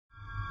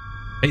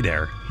Hey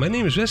there, my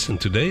name is Wes and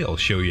today I'll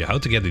show you how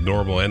to get the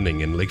normal ending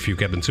in Lakeview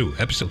Cabin 2,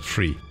 episode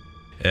 3.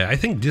 I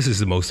think this is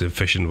the most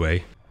efficient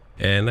way,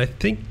 and I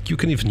think you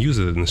can even use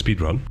it in a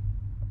speedrun.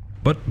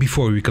 But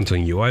before we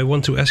continue, I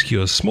want to ask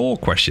you a small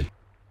question.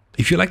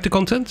 If you like the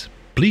content,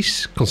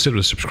 please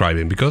consider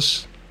subscribing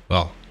because,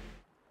 well,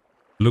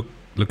 look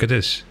at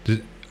this.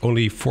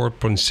 Only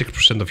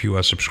 4.6% of you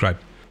are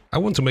subscribed. I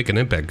want to make an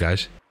impact,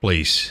 guys.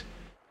 Please,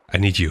 I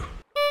need you.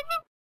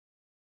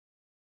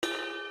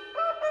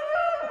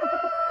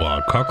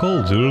 Well,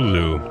 cockle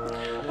doodle-doo.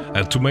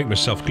 And to make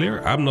myself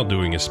clear, I'm not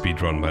doing a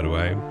speedrun, by the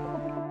way.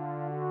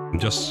 I'm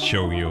just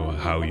showing you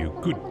how you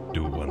could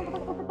do one.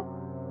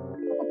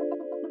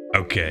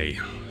 Okay,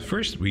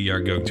 first we are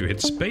going to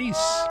hit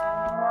space.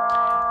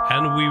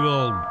 And we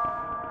will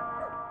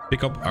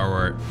pick up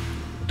our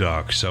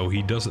dog, so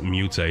he doesn't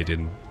mutate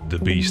in the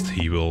beast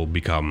he will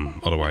become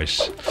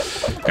otherwise.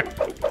 Okay.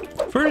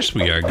 First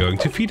we are going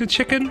to feed a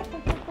chicken.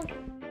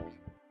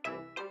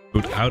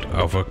 Put out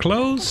of our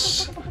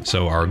clothes,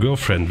 so our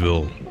girlfriend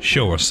will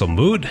show us some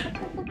mood.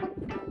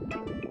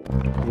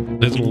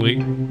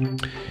 Literally.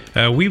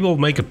 We will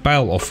make a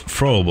pile of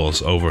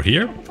throwables over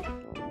here.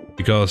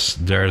 Because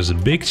there's a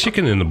big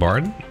chicken in the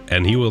barn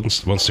and he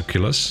wants to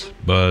kill us.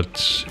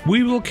 But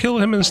we will kill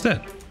him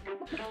instead.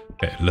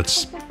 Okay,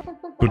 let's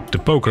put the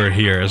poker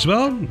here as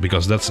well.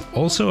 Because that's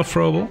also a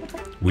throwable.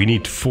 We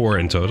need 4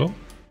 in total.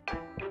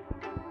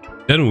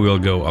 Then we will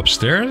go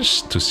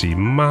upstairs to see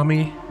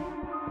Mommy.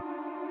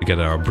 We get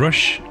our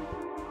brush.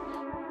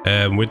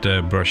 And with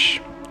the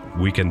brush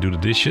we can do the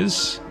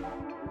dishes.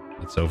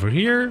 It's over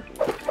here.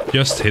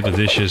 Just hit the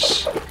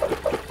dishes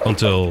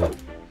until,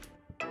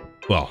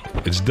 well,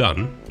 it's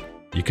done.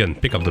 You can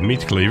pick up the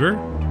meat cleaver.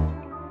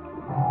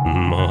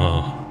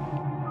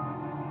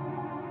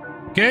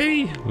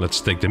 Okay,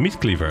 let's take the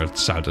meat cleaver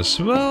outside as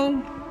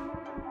well.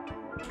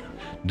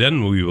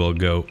 Then we will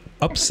go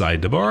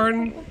upside the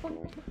barn.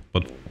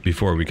 But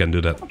before we can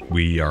do that,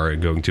 we are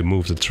going to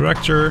move the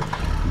tractor,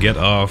 get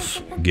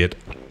off, get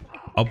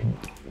up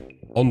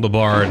on the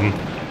barn,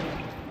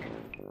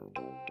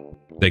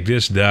 take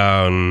this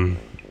down,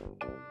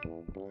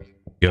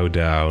 go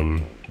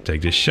down,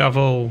 take this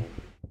shovel,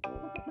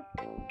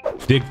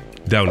 dig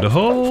down the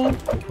hole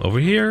over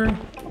here,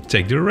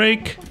 take the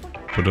rake,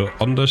 put it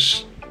on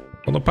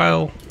the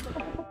pile,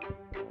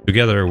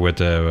 together with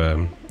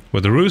the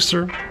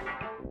rooster.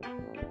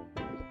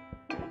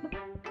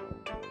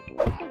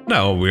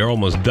 Now we are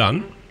almost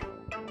done.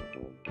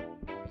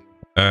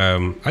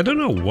 I don't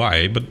know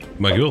why, but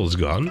my girl is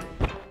gone.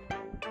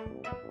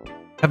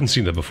 Haven't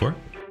seen that before.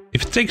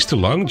 If it takes too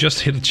long,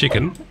 just hit a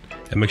chicken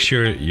and make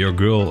sure your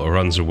girl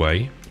runs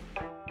away.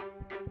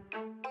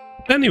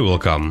 Then he will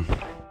come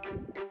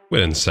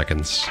within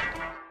seconds.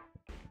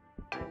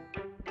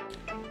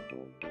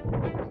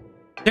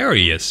 There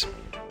he is.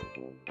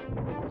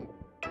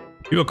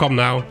 He will come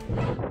now.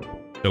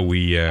 So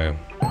we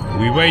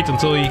wait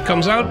until he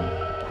comes out.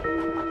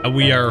 And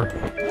we are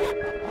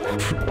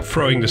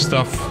throwing the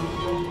stuff.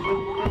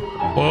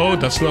 Oh,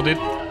 that's not it.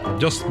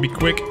 Just be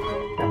quick.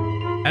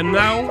 And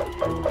now,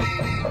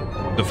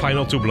 the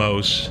final 2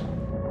 blows.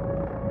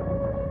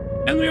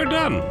 And we are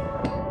done.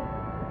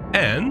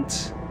 And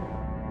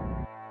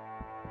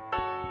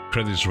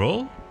credits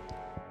roll.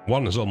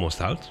 1 is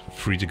almost out,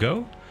 3 to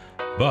go.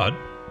 But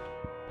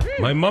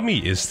my mommy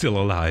is still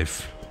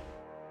alive.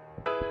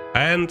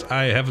 And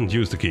I haven't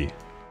used the key.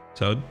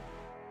 So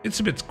it's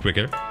a bit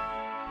quicker.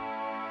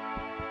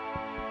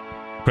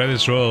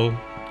 Credits roll,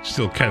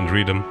 still can't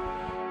read them.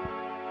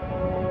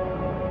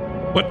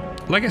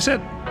 But, like I said,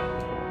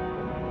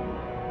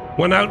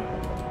 1 out,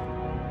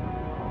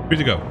 3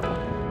 to go.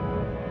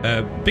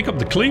 Pick up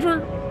the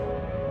cleaver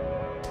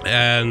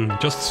and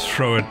just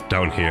throw it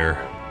down here.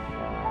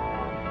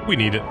 We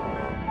need it.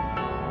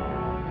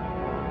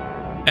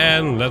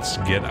 And let's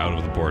get out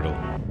of the portal.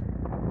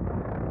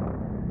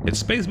 Hit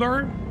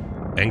spacebar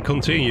and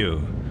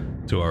continue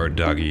to our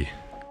doggy.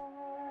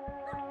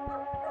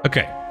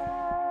 Okay.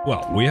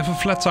 Well, we have a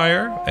flat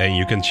tire, and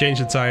you can change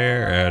the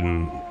tire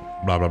and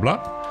blah blah blah.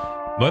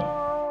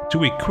 But to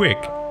be quick,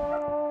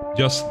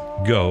 just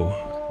go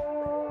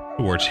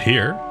towards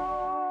here,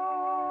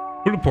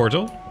 through the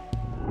portal,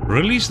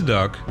 release the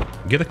dog,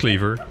 get a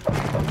cleaver,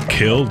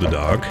 kill the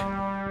dog,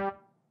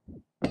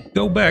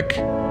 go back,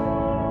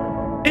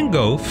 and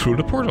go through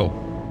the portal.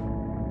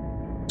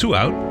 2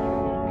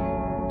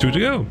 out, 2 to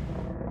go.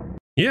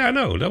 Yeah, I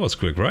know, that was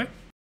quick, right?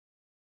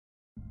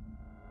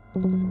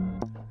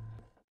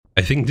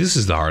 I think this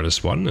is the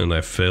hardest one, and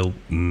I failed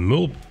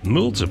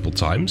multiple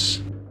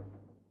times.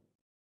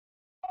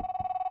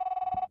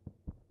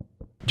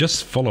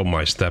 Just follow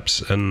my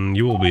steps and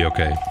you will be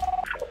okay.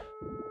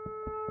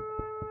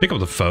 Pick up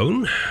the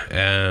phone,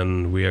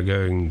 and we are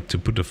going to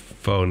put the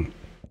phone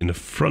in the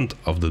front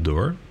of the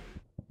door.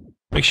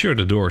 Make sure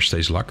the door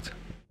stays locked.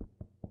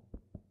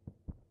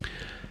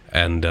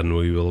 And then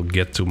we will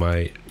get to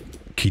my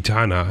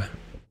katana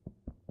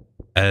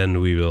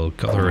and we will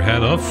cut her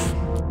head off.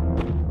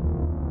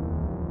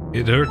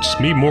 It hurts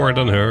me more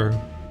than her.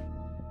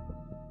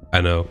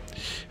 I know.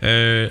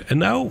 And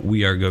now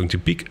we are going to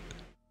peek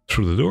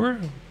through the door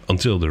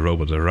until the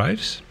robot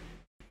arrives.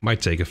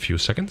 Might take a few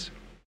seconds.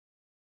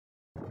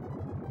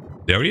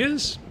 There he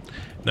is.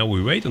 Now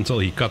we wait until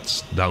he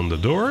cuts down the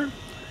door.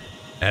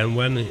 And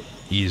when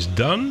he's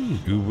done,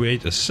 we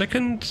wait a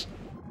second.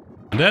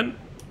 And then...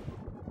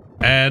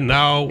 And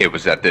now... It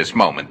was at this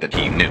moment that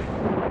he knew.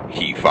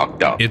 He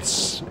fucked up. It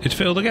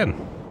failed again.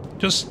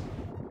 Just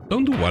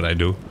don't do what I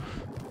do.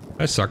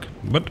 I suck.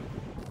 But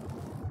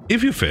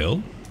if you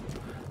fail,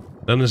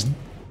 then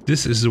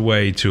this is the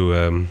way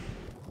to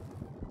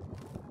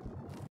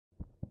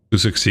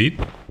succeed.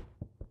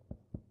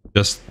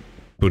 Just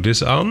put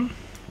this on.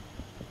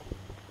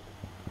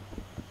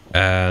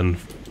 And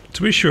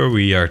to be sure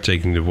we are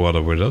taking the water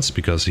with us,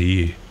 because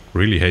he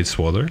really hates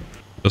water.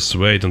 Just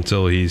wait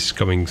until he's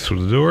coming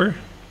through the door.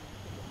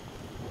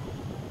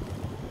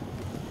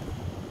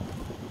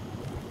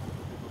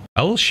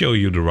 I will show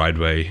you the right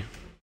way,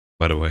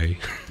 by the way.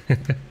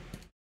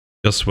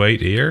 Just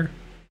wait here.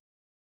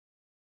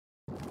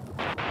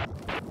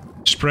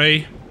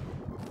 Spray.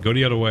 Go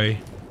the other way.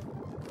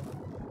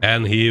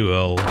 And he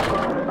will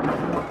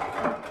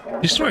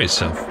destroy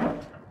himself.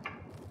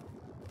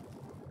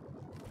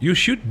 You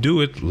should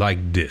do it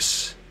like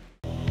this.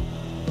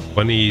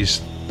 When he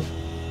is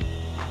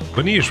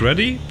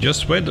ready,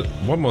 just wait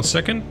 1 more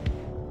second.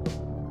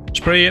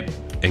 Spray it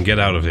and get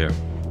out of here.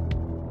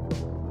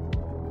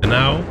 And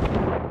now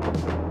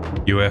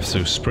you have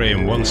to spray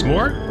him once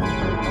more.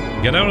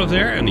 Get out of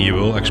there and he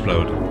will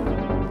explode.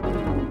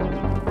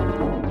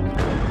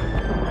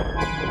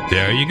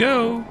 There you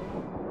go.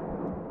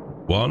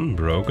 One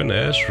broken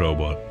ass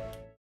robot.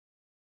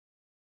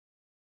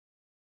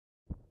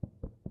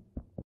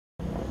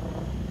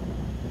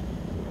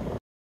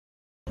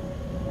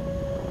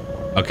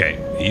 Okay,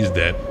 he's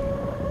dead.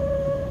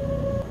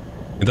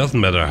 It doesn't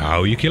matter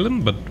how you kill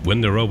him, but when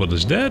the robot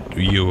is dead,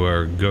 you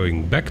are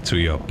going back to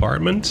your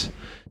apartment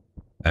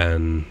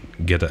and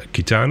get a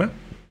katana.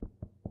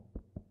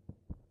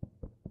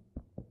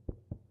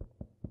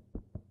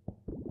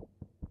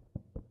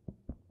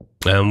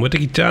 And with the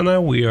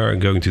katana, we are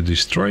going to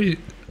destroy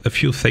a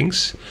few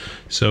things,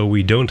 so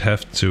we don't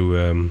have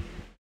to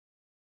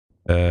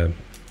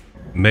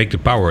make the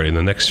power in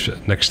the next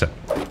step.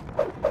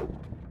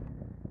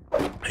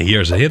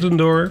 Here's a hidden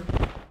door,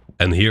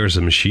 and here's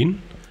a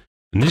machine.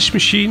 And this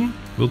machine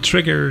will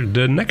trigger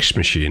the next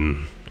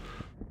machine.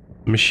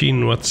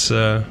 Machine, what's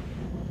where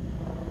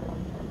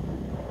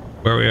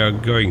we are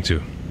going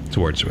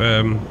towards?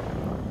 Through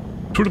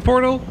the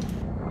portal.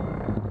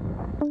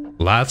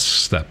 Last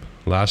step.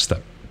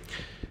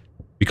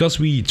 Because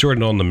we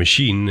turned on the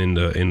machine in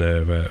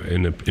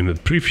the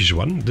previous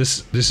one,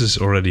 this is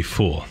already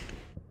full.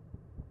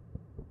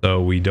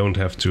 So we don't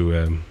have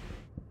to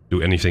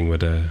do anything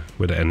with the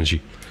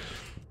energy.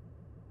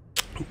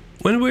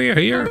 When we are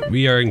here,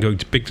 we are going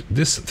to pick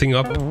this thing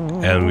up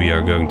and we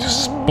are going to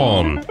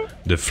spawn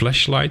the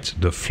flashlight.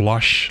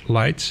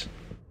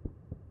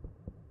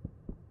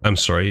 I'm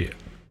sorry,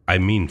 I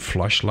mean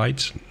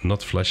flashlight,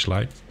 not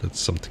flashlight. That's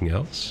something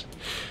else.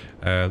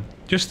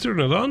 Just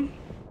turn it on,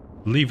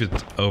 leave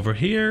it over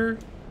here,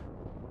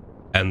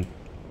 and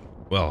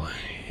well,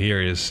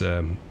 here's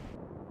the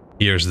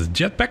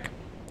jetpack.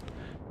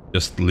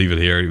 Just leave it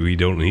here. We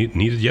don't need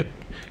it yet.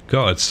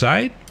 Go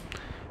outside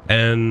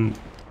and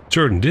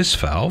turn this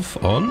valve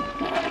on,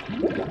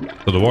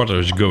 so the water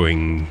is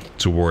going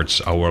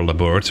towards our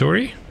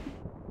laboratory.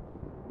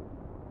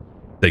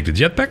 Take the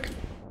jetpack.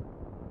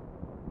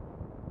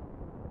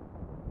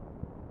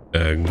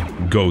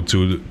 Go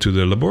to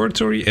the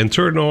laboratory and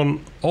turn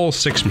on all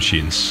 6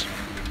 machines.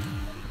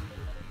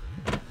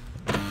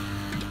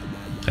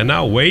 And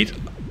now wait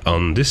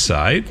on this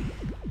side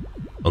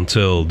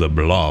until the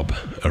blob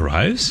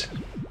arrives.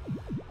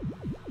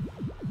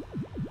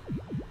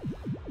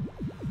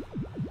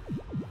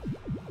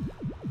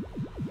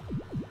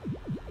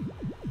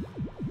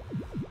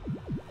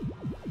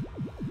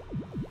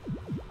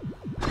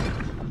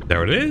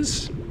 There it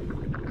is.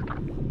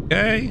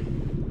 Okay,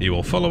 he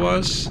will follow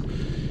us.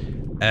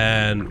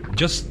 And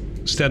just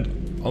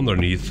stand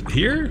underneath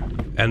here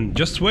and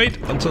just wait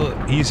until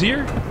he's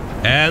here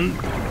and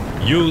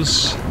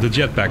use the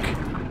jetpack.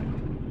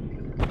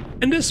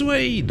 And this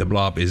way the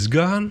blob is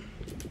gone,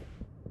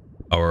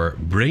 our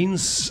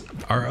brains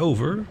are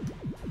over,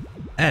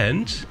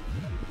 and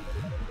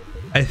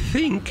I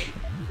think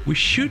we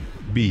should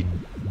be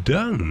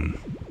done,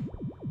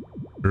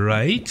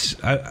 right?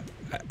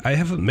 I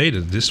haven't made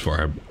it this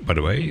far, by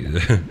the way,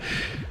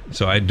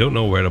 so I don't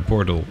know where the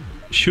portal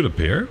should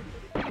appear.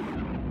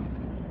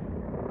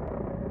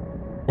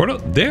 Portal,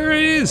 there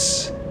it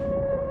is!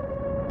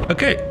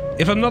 Okay,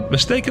 if I'm not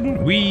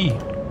mistaken, we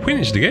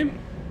finished the game.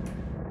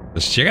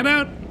 Let's check it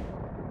out.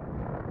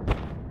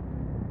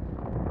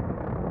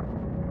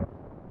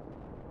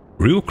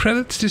 Real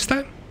credits this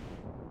time?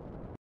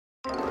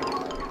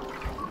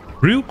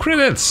 Real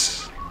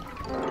credits!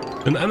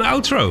 An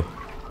outro!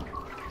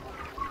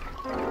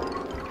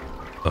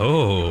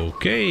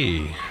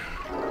 Okay.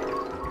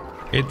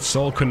 It's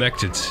all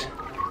connected.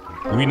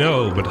 We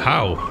know, but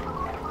how?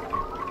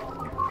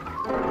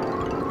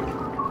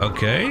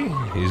 Okay,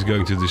 he's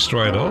going to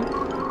destroy it all.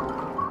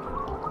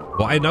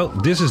 Well, I know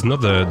this is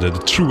not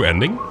the true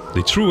ending.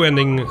 The true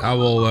ending I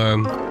will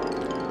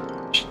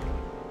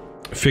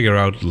figure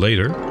out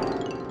later.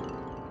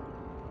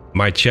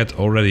 My chat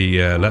already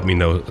let me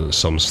know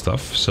some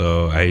stuff,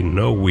 so I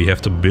know we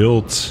have to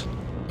build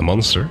a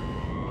monster.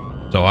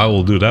 So I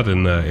will do that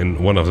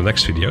in one of the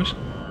next videos.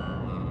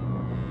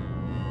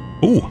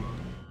 Ooh,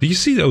 do you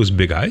see those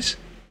big eyes?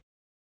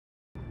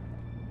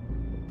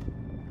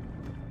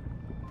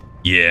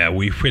 Yeah,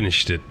 we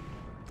finished it.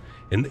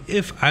 And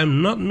if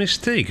I'm not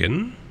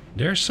mistaken,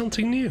 there's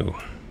something new.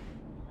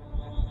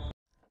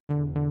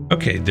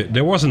 Okay,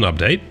 there was an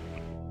update.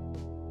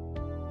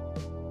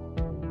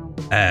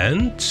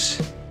 And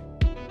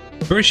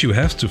first you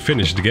have to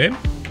finish the game.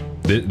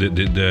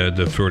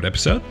 The third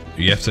episode.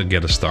 You have to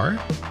get a star.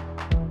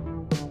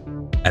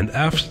 And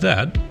after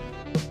that,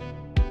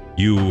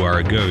 you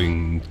are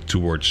going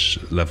towards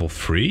level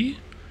 3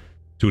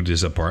 to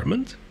this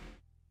apartment.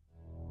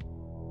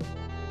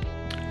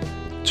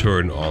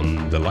 Turn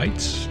on the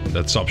lights.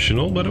 That's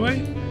optional, by the way.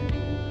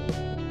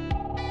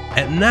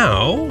 And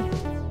now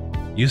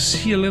you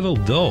see a little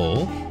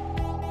doll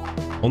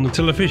on the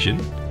television,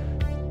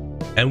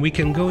 and we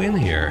can go in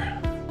here.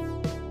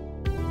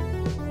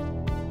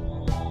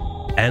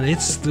 And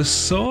it's the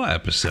Saw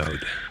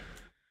episode.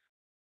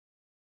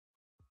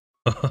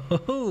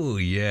 Oh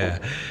yeah.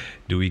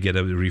 Do we get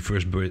a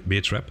reverse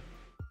bear trap?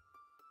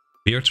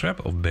 Bear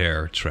trap or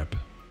bear trap?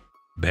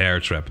 Bear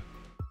trap.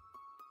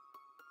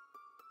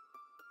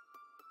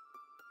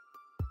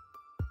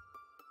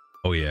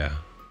 Oh yeah.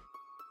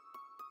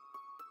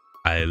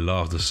 I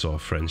love the Saw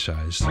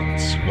franchise.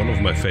 It's one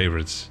of my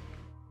favorites.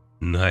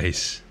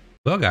 Nice.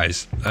 Well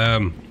guys,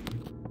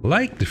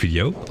 like the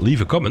video,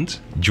 leave a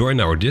comment, join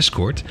our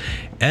Discord,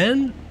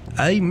 and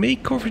I may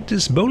cover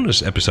this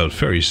bonus episode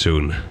very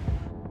soon.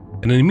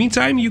 And in the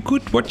meantime, you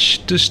could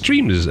watch the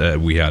stream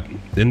we had.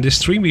 In this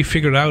stream we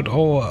figured out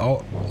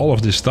all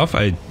of this stuff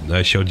I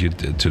showed you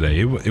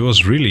today. It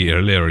was really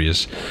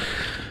hilarious.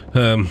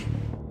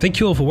 Thank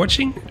you all for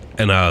watching,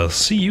 and I'll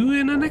see you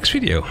in the next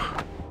video.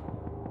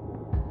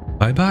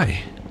 Bye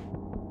bye.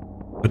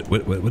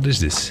 What is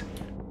this?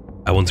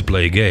 I want to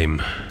play a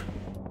game.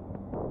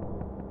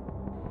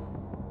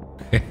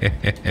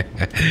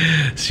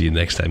 See you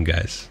next time,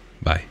 guys.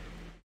 Bye.